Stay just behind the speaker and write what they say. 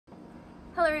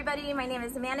Hello everybody, my name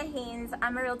is Amanda Haines.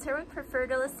 I'm a realtor with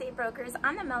Preferred Real Estate Brokers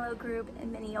on the Mello Group in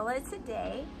Minneola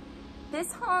today.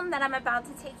 This home that I'm about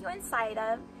to take you inside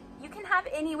of, you can have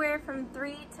anywhere from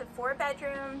 3 to 4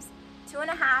 bedrooms, 2.5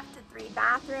 to 3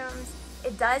 bathrooms.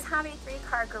 It does have a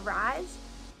 3-car garage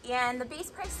and the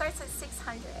base price starts at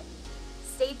 $600.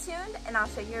 Stay tuned and I'll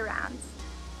show you around.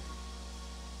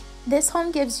 This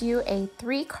home gives you a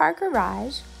 3-car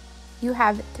garage. You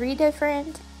have 3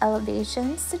 different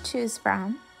elevations to choose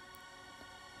from,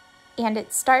 and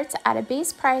it starts at a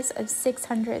base price of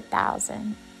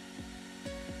 $600,000.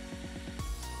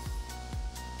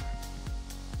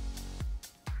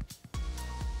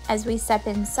 As we step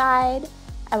inside,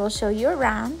 I will show you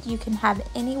around. You can have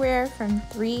anywhere from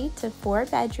 3 to 4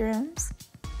 bedrooms,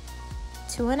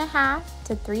 2.5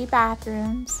 to 3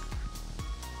 bathrooms,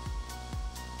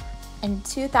 and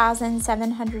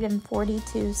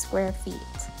 2,742 square feet.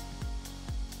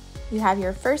 You have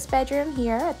your first bedroom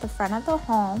here at the front of the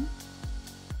home.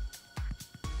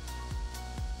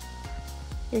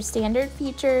 Your standard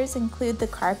features include the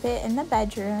carpet in the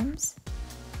bedrooms,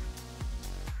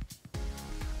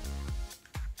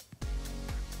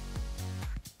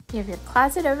 you have your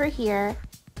closet over here,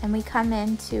 and we come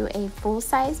into a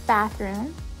full-size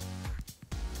bathroom.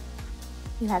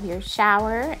 You have your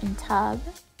shower and tub.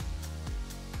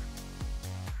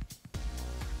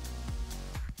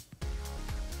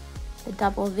 The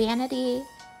double vanity,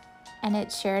 and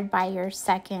it's shared by your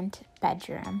second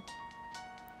bedroom.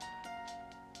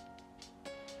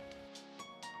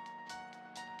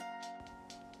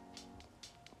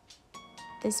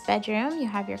 This bedroom, you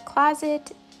have your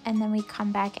closet, and then we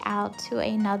come back out to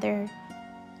another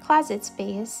closet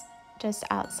space just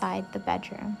outside the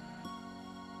bedroom.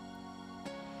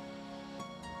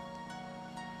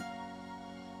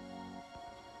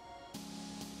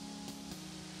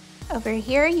 Over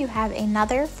here you have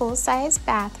another full-size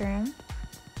bathroom.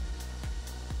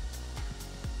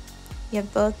 You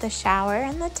have both the shower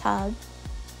and the tub.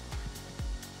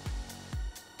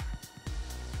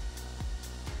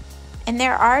 And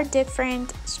there are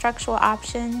different structural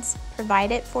options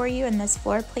provided for you in this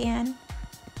floor plan.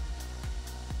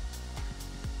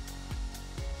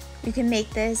 You can make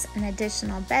this an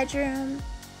additional bedroom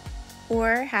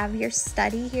or have your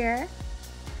study here.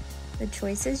 The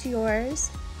choice is yours.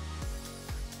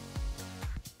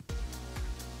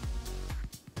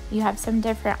 You have some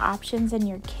different options in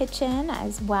your kitchen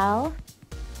as well.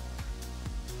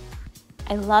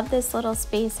 I love this little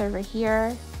space over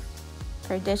here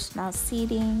for additional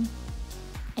seating,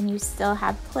 and you still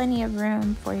have plenty of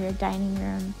room for your dining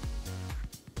room.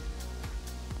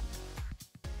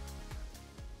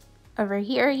 Over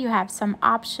here you have some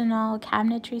optional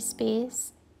cabinetry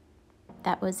space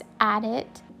that was added.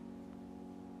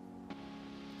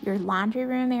 Your laundry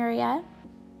room area,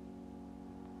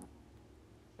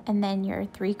 and then your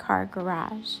 3-car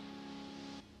garage.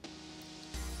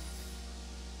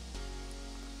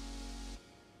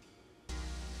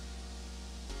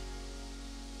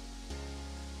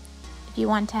 If you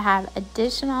want to have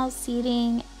additional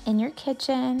seating in your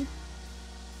kitchen,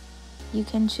 you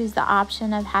can choose the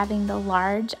option of having the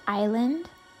large island,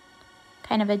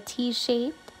 kind of a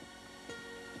T-shaped,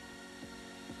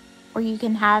 or you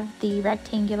can have the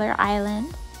rectangular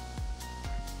island.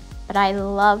 But I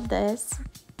love this.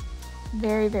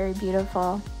 Very, very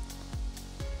beautiful.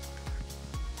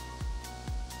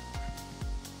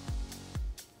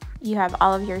 You have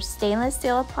all of your stainless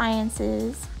steel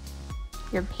appliances,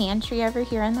 your pantry over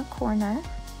here in the corner.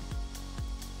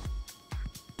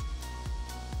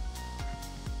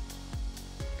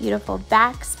 Beautiful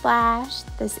backsplash.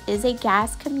 This is a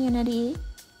gas community.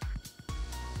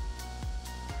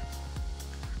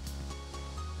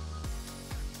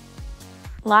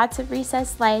 Lots of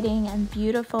recessed lighting and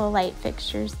beautiful light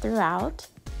fixtures throughout.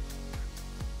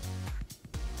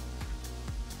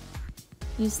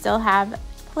 You still have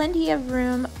plenty of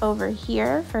room over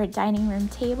here for a dining room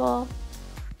table,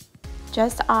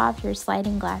 just off your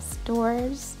sliding glass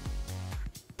doors.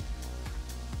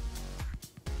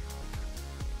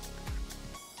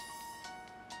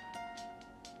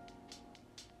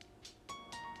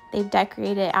 They've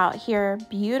decorated out here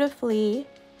beautifully.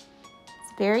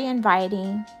 It's very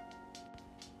inviting.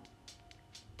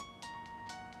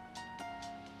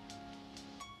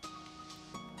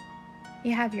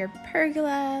 You have your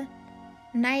pergola,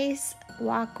 nice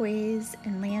walkways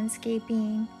and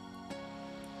landscaping.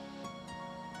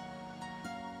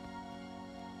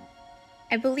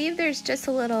 I believe there's just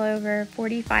a little over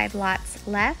 45 lots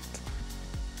left.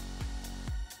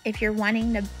 If you're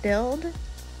wanting to build,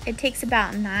 it takes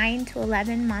about 9 to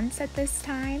 11 months at this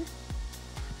time.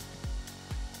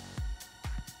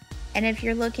 And if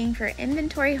you're looking for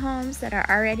inventory homes that are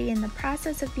already in the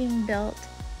process of being built,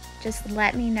 just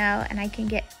let me know and I can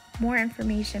get more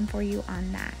information for you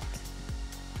on that.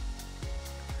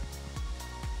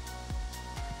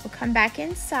 We'll come back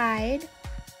inside.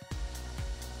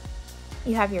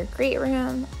 You have your great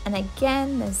room, and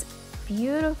again, this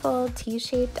beautiful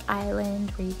T-shaped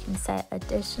island where you can set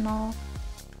additional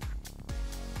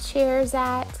chairs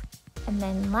at. And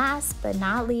then last but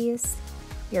not least,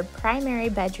 your primary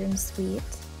bedroom suite.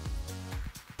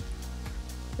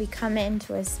 We come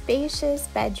into a spacious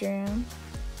bedroom,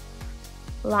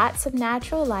 lots of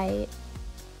natural light,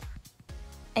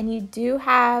 and you do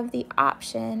have the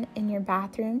option in your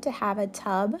bathroom to have a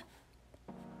tub,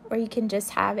 or you can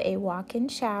just have a walk-in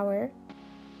shower.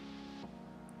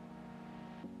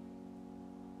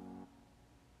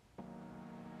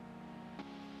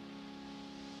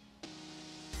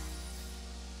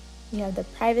 You have the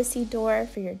privacy door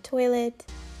for your toilet,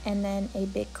 and then a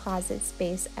big closet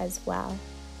space as well.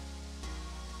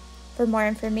 For more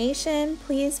information,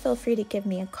 please feel free to give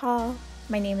me a call.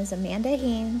 My name is Amanda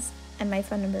Haines, and my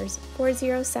phone number is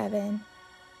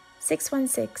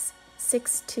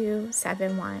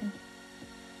 407-616-6271.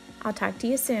 I'll talk to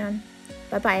you soon.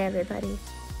 Bye-bye, everybody.